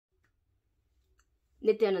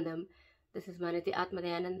Nithyanandam. This is Nithya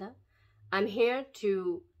Atmadayananda. I'm here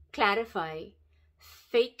to clarify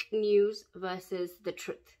fake news versus the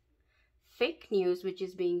truth. Fake news, which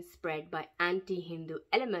is being spread by anti-Hindu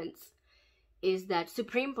elements, is that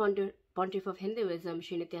Supreme Pontiff of Hinduism,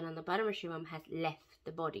 Sri Nithyananda Paramashivam, has left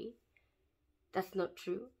the body. That's not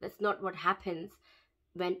true. That's not what happens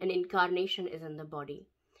when an incarnation is in the body.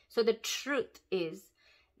 So the truth is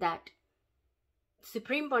that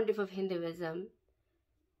Supreme Pontiff of Hinduism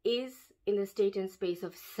is in the state and space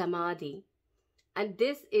of samadhi. And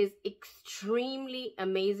this is extremely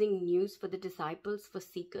amazing news for the disciples, for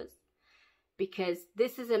seekers, because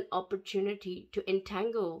this is an opportunity to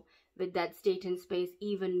entangle with that state and space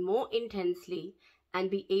even more intensely and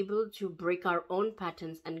be able to break our own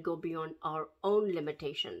patterns and go beyond our own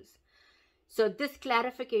limitations. So this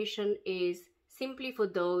clarification is simply for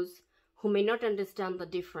those who may not understand the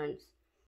difference